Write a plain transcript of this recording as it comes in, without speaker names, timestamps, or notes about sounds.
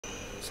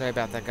Sorry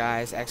about that,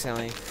 guys.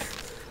 Accidentally.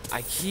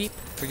 I keep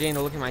forgetting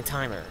to look at my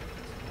timer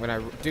when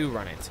I do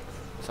run it.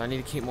 So I need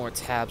to keep more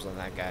tabs on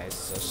that, guys.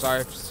 So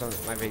sorry if some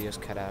of my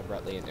videos cut out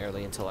abruptly and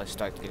early until I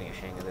start getting a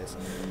hang of this.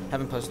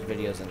 Haven't posted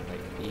videos in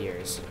like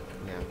years.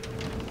 Yeah.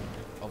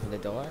 Open the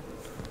door.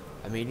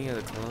 A meeting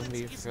of the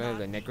Columbia for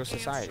the Negro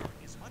Society.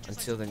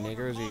 Until the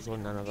Negro is equal,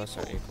 none of us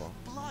are equal.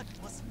 Blood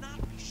must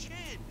not be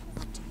shed.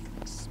 What do you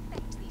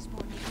expect these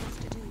poor Negroes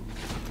to do?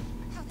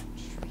 How they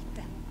treat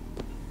them?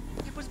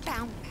 It was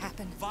bound to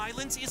happen.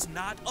 Violence is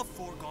not a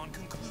foregone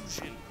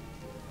conclusion.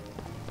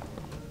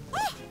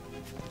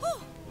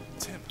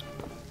 Tim,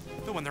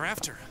 the one they're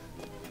after.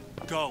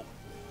 Go.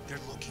 They're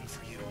looking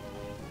for you.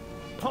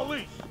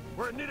 Police!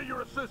 We're in need of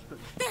your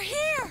assistance. They're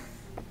here!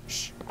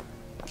 Shh.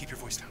 Keep your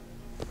voice down.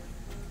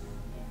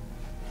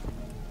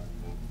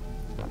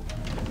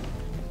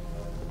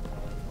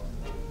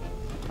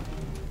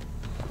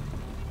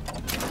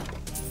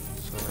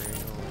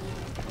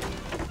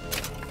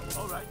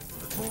 All right,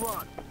 let's move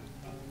on.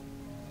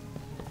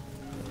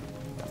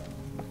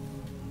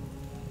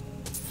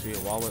 See a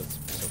wallet,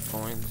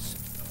 some coins,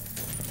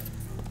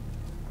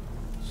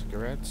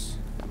 cigarettes.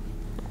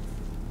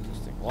 What's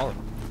this thing? Wallet.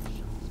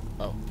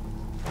 Oh.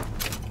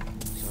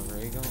 So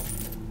there you go.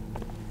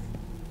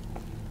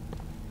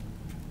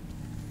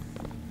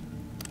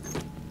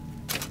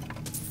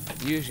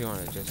 You usually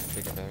want to just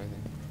pick up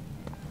everything.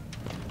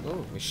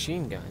 Oh,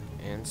 machine gun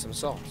and some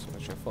salts,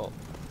 which are full.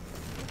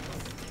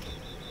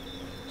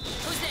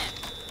 Who's that?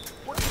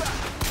 What's that?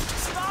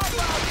 Stop! It's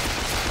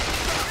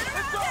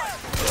on!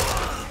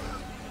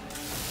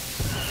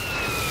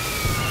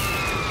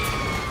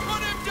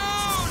 Put him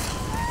down!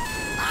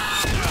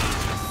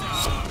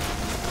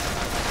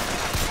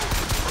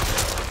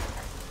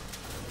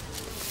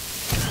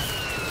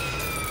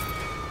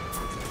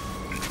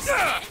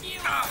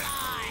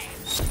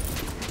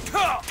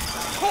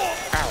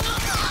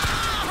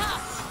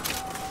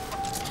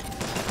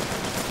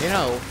 You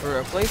know, for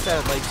a place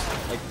that likes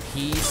like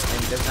peace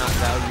and does not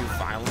value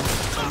violence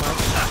so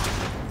much,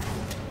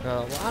 there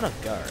are a lot of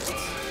guards.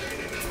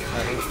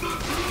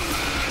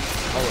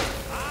 Oh,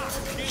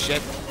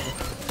 shit!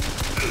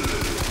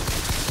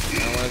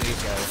 One of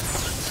these guys.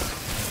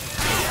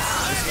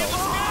 Let's go.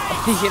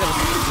 He hit him.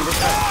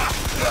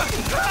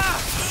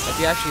 If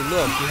you actually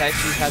look, he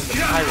actually has the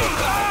pyro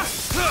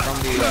from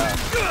the.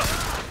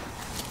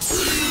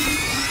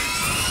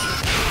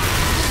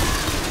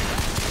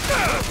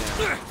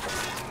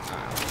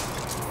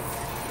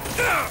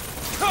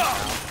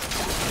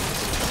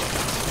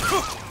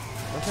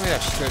 Don't tell me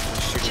that church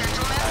was shooting me.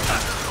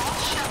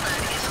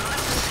 Shepherd is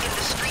loose in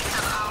the streets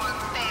of our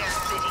fair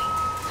city.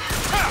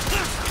 Oh.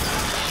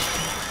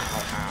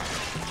 Act.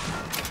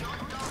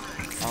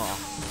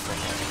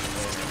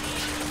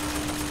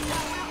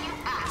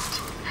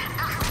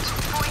 Act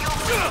for your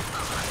will.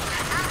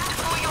 Act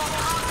for your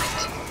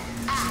profit.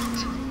 Act.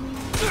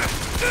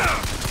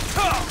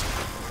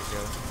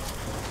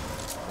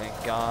 Thank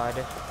God.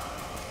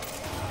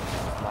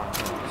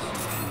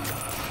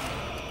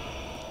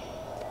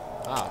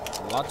 Ah,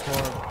 lots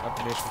more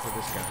ammunition for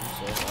this gun,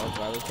 so I'll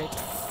gladly take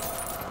that.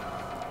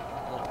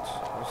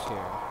 What's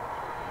here?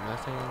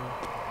 Nothing.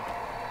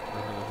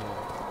 Nothing.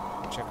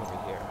 Check over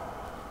here.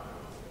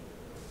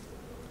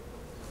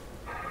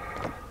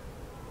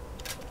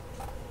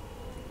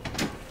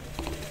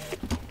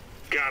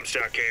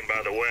 Comstock came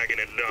by the wagon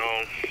at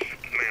dawn.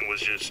 Man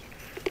was just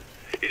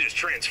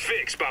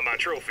transfixed by my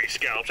trophy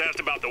scalps. Asked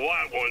about the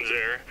white ones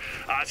there.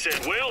 I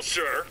said, well,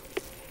 sir,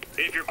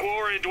 if your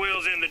quarry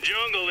dwells in the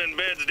jungle and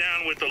beds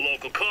down with the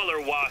local color,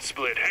 why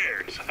split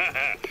hairs?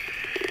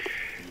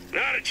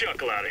 Not a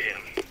chuckle out of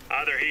him.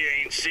 Either he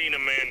ain't seen a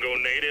man go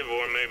native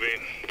or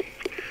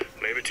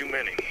maybe too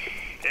many.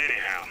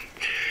 Anyhow,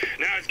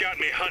 now he's got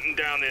me hunting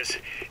down this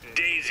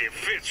Daisy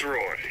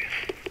Fitzroy.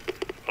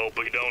 Hope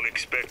he don't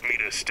expect me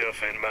to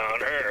stuff and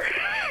mount her.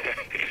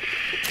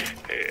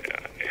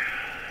 Yeah.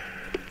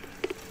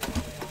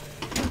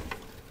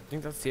 I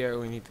think that's the area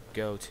we need to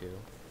go to.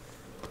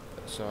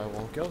 So I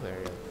won't go there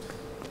yet.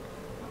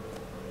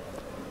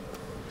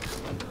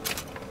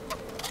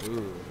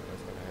 Ooh,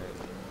 that's gonna hurt.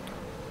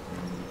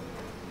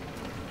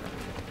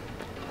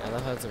 I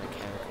love how it's a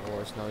mechanical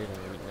war. It's not even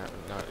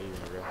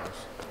real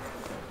horse.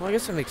 Well, I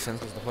guess that makes sense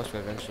because the horse will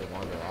eventually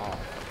wander off.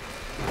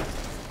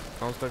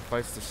 Comstock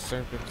fights the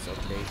serpents of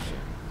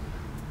nature.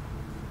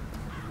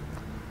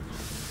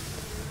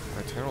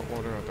 Eternal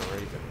Order of the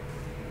Raven.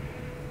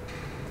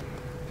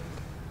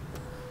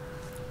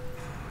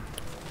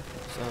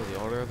 So, the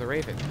Order of the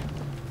Raven.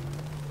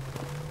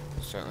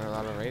 There's certainly a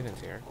lot of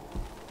ravens here.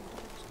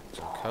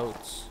 Some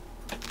coats.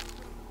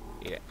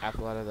 Eat an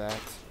apple out of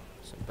that.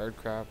 Some bird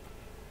crap.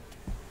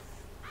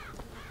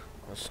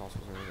 What's also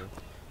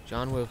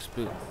John Wilkes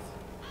Booth.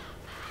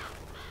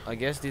 I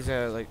guess these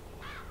are like,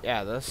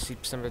 yeah, those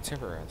December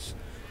temperance.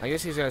 I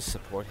guess these guys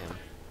support him.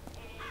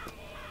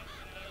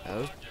 Are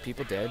those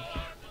people dead?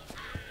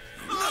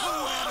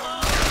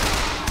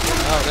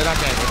 Oh, they're not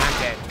dead. They're not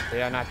dead.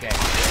 They are not dead.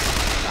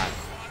 God.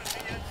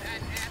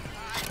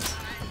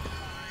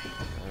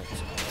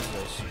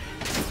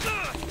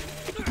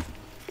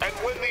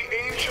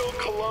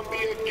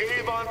 Columbia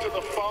gave unto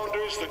the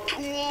founders the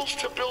tools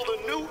to build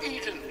a new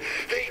Eden,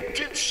 they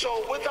did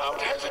so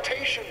without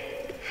hesitation.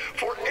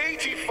 For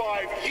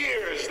 85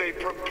 years they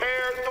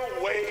prepared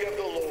the way of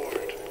the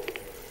Lord.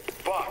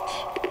 But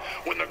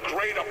when the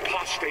great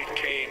apostate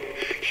came,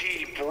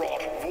 he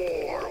brought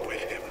war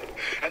with him,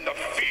 and the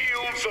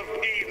fields of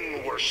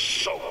Eden were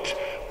soaked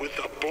with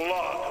the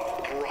blood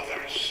of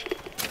brothers.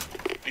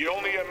 The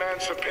only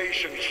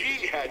emancipation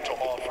he had to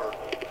offer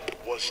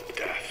was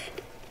death.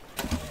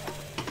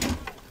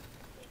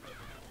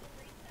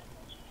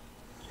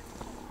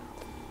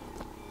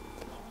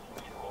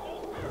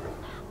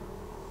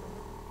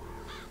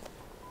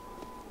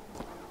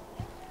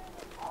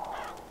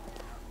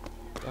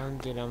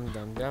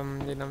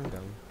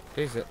 Dum-de-dum-dum-dum-de-dum-dum.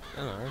 Is it?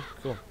 Alright,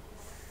 cool.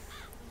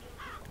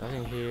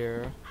 Nothing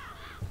here.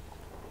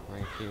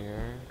 Right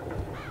here.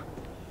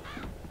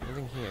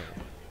 Nothing here.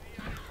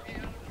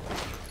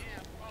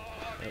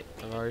 Right,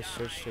 I've already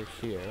searched it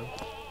here.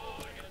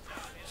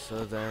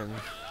 So then...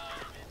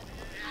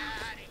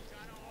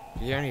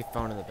 If you hear any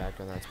phone in the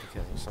background, that's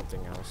because of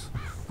something else.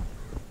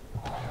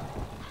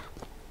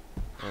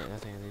 Right,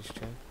 nothing in these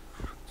two.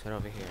 Let's head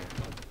over here.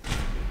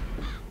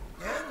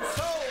 And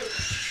so,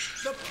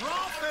 the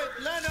prophet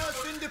led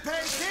us into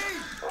Peking,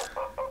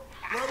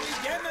 where we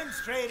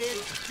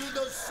demonstrated to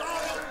the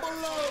solemn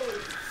below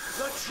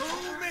the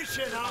true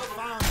mission of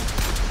found.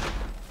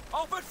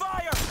 Open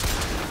fire!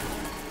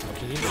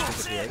 Okay, he just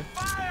disappeared.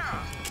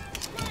 Fire!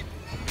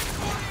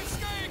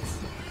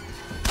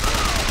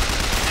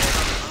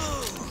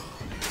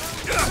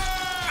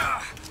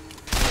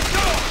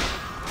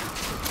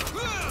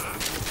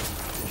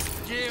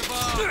 Give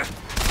up!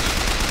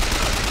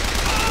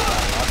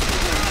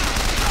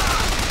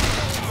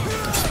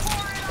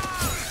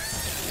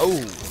 Oh!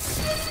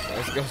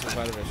 Let's go some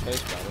part of his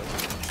face, probably.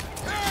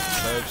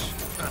 Search.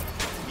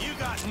 You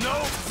got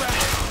no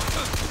back!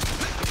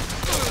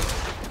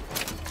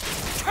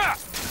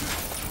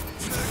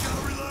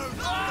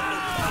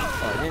 Oh,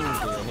 I didn't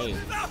do a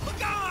nade.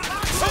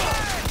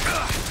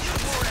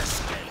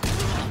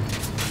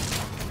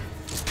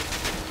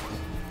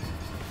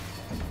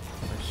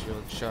 My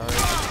shield charge.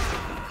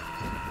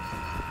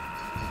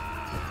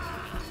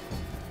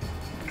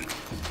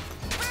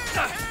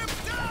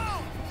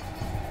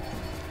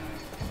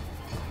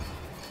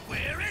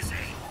 Where is he?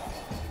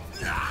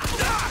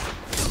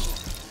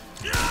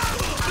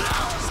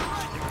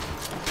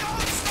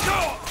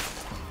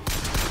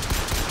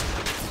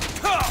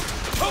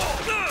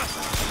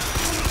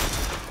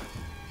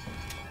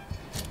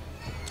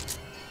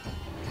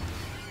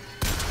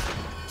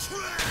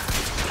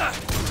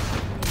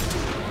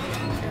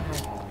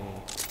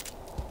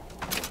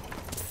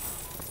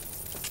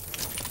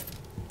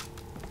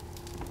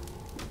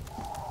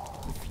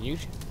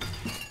 Fusion.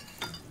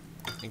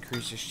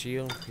 Increase your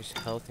shield, increase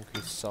health,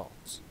 increase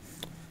salts.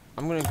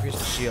 I'm gonna increase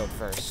the shield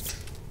first.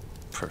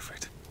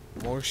 Perfect.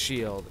 More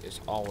shield is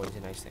always a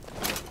nice thing.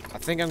 I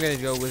think I'm gonna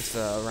go with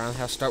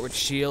roundhouse. Start with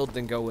shield,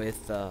 then go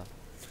with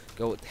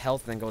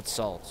health, then go with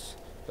salts.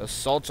 The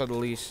salts are the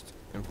least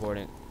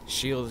important.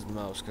 Shield is the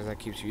most because that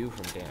keeps you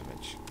from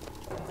damage.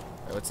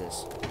 Alright, what's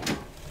this?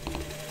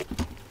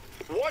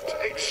 What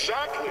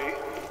exactly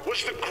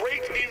was the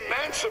great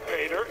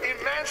emancipator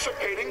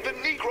emancipating the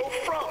Negro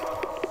from?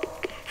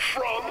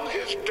 From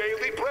his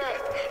daily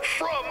bread,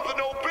 from the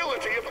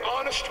nobility of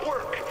honest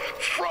work,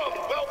 from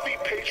wealthy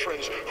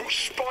patrons who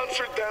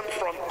sponsored them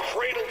from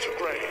cradle to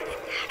grave,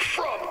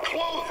 from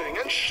clothing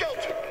and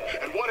shelter.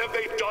 And what have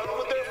they done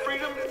with their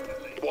freedom?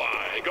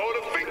 Why, go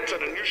to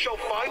Finkton and you shall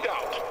find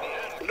out.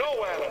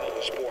 No animal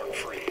is born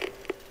free,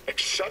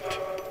 except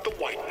the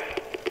white man.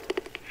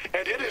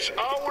 And it is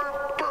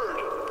our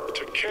burden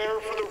to care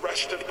for the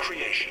rest of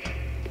creation.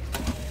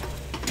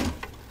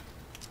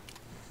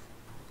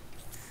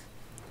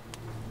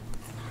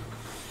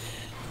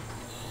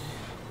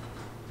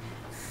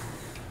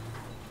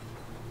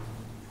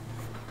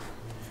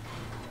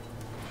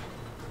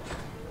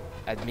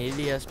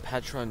 Admilias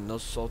Patron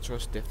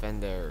Nosotros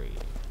Defendere.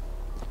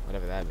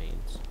 Whatever that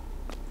means.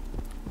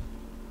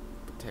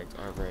 Protect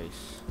our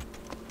race.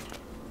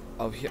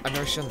 Oh, here, I've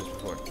never shown this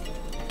before. Is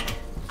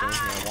there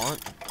anything I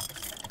want?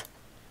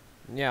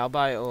 Yeah, I'll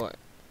buy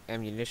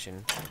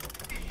ammunition.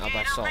 I'll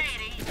buy salt.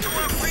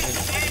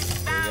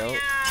 There you go.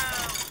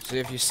 So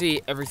if you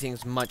see,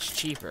 everything's much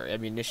cheaper.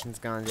 Ammunition's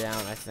gone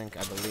down, I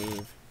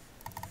believe.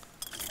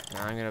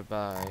 Now I'm gonna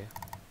buy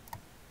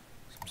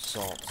some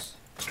salts.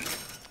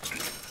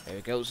 There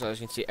we go. So as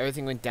you can see,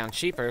 everything went down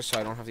cheaper, so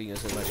I don't have to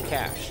use as much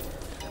cash.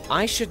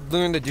 I should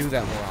learn to do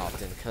that more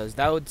often, because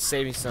that would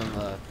save me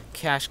some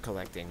cash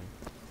collecting.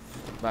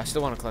 But I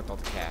still want to collect all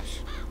the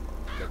cash.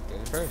 Get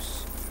there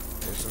first.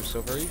 There's some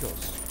silver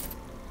eagles.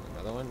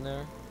 Another one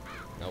there?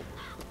 Nope.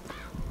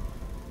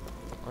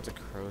 Lots of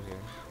crows here.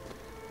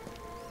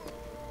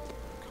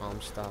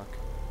 Comstock.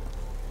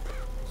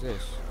 What's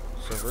this?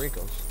 Silver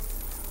eagles.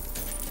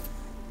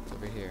 It's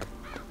over here.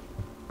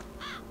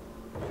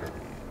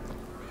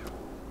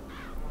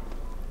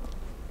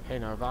 Hey,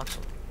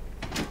 Narvoxel.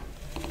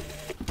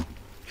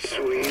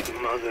 Sweet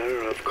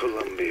mother of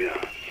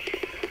Columbia,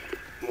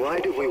 why Why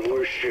do we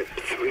worship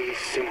three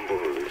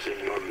symbols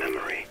in your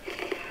memory?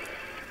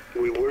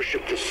 We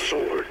worship the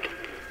sword,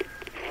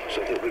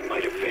 so that we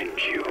might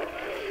avenge you.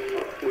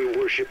 We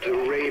worship the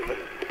raven,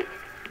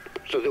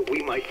 so that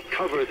we might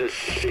cover the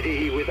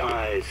city with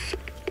eyes.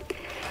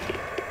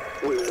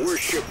 We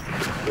worship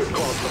the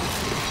coffin,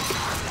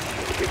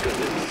 because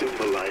it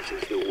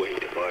symbolizes the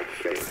weight of our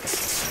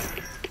faith.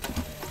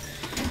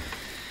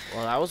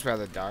 Well, that was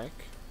rather dark.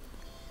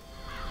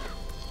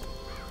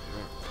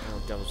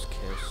 Oh, Devil's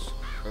Kiss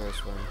for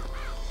this one.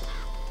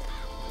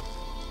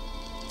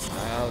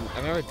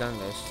 I've never done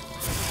this.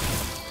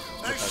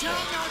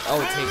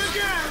 Oh, it takes.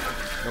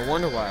 No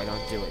wonder why I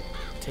don't do it.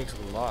 It takes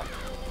a lot.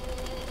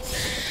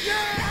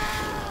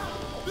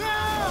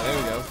 Oh, there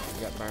we go.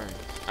 We got burned.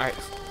 Alright,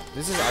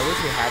 this is. I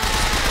wish we had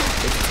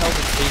this. It's a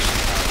teleportation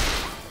power.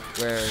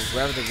 Where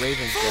wherever the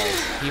ravens go,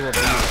 he will be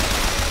there.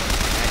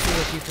 And I think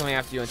he'll keep coming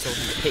after you until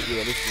he hit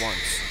you at least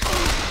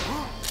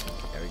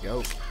once. There we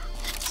go.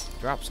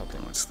 Drop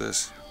something. What's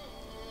this?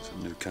 It's a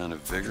new kind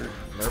of vigor?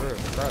 Murder of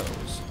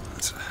crows.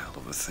 That's a hell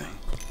of a thing.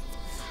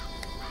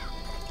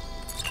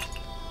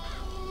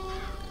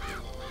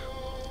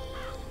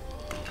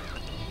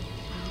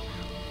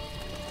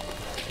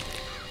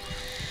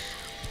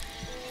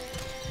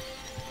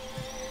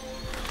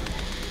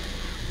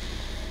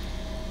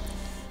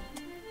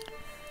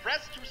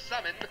 Press to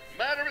summon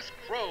murderous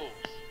crows.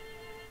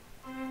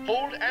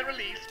 Hold and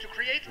release to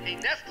create a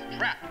nest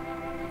trap.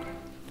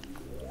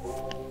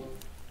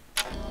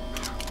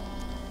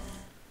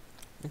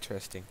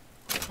 Interesting.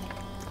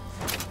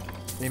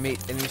 Enemies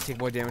take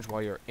more damage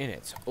while you're in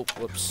it. Oh,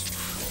 whoops.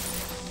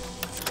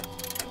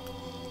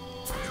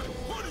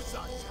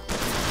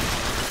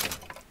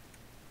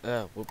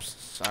 Whoops.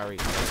 Sorry.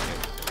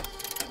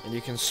 And you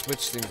can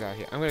switch things out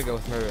here. I'm gonna go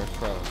with Murder of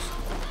Crows.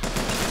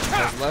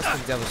 There's less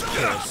than Devil's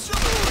Kiss.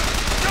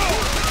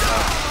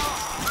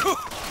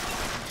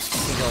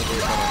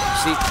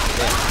 See?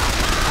 Yeah.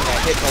 I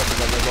hit both of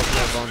them. They're both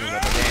more vulnerable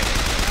to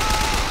damage.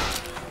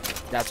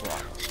 That's why.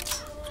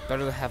 It's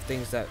better to have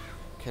things that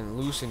can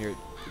loosen your,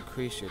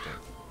 increase your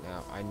damage.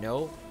 Now, I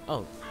know.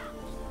 Oh.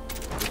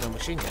 There's no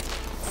machine gun. I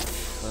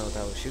don't know what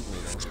that was shooting me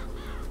then.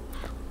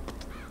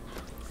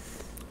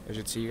 As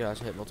you can see, you can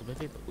also hit multiple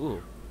people.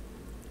 Ooh.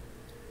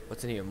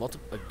 What's in here?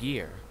 A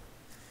gear.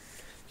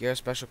 Gear,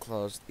 special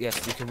clothes.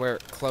 Yes, you can wear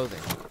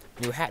clothing.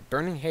 New hat.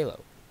 Burning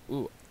halo.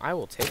 Ooh, I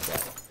will take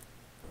that.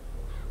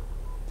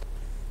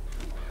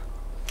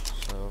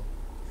 So,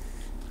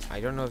 I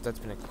don't know if that's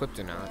been equipped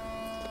or not.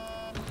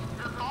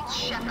 The false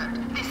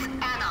shepherd, this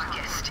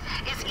anarchist,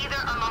 is either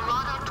a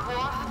marauder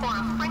dwarf or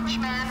a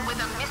Frenchman with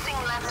a missing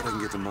left I can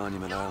get to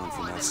Monument Island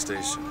from that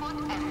station.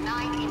 and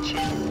 9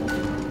 inches.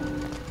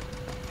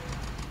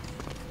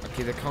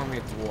 Okay, they're calling me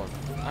a dwarf.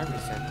 I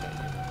resent that.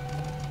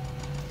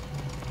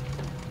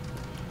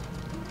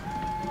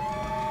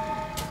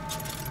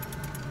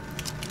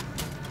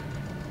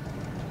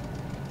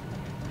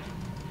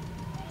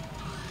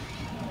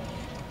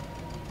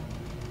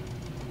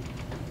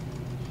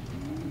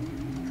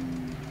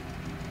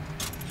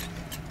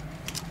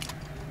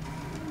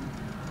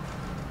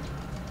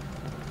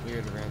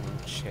 Weird random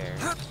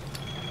chairs.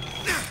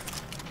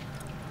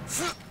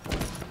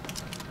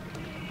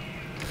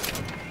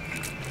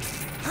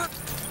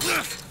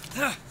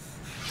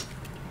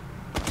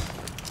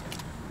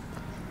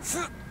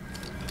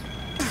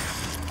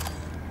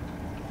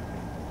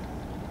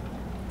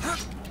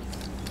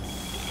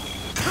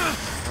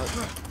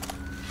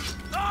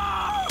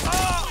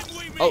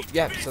 Oh,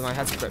 yeah, so my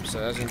head's equipped, so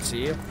as you can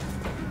see, if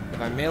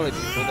I melee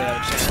people, they have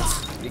a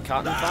chance to be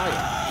caught in fire.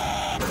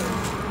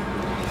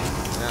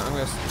 Now, I'm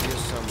gonna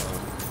use some,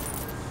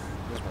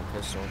 here's my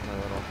pistol, my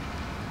little,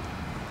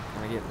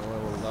 I'm getting a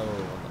little low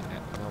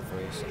on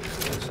the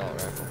assault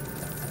rifle.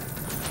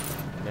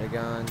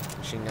 Gun,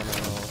 machine gun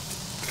ammo,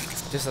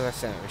 just as I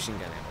said, machine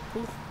gun ammo.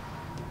 Poof.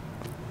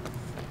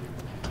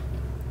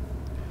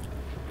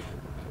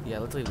 Yeah,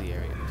 let's leave the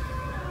area.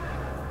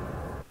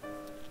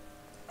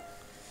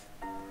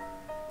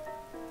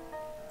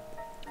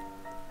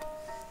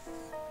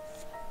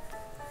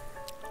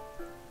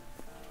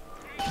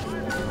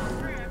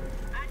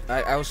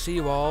 I will see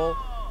you all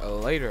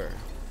later.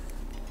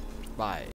 Bye.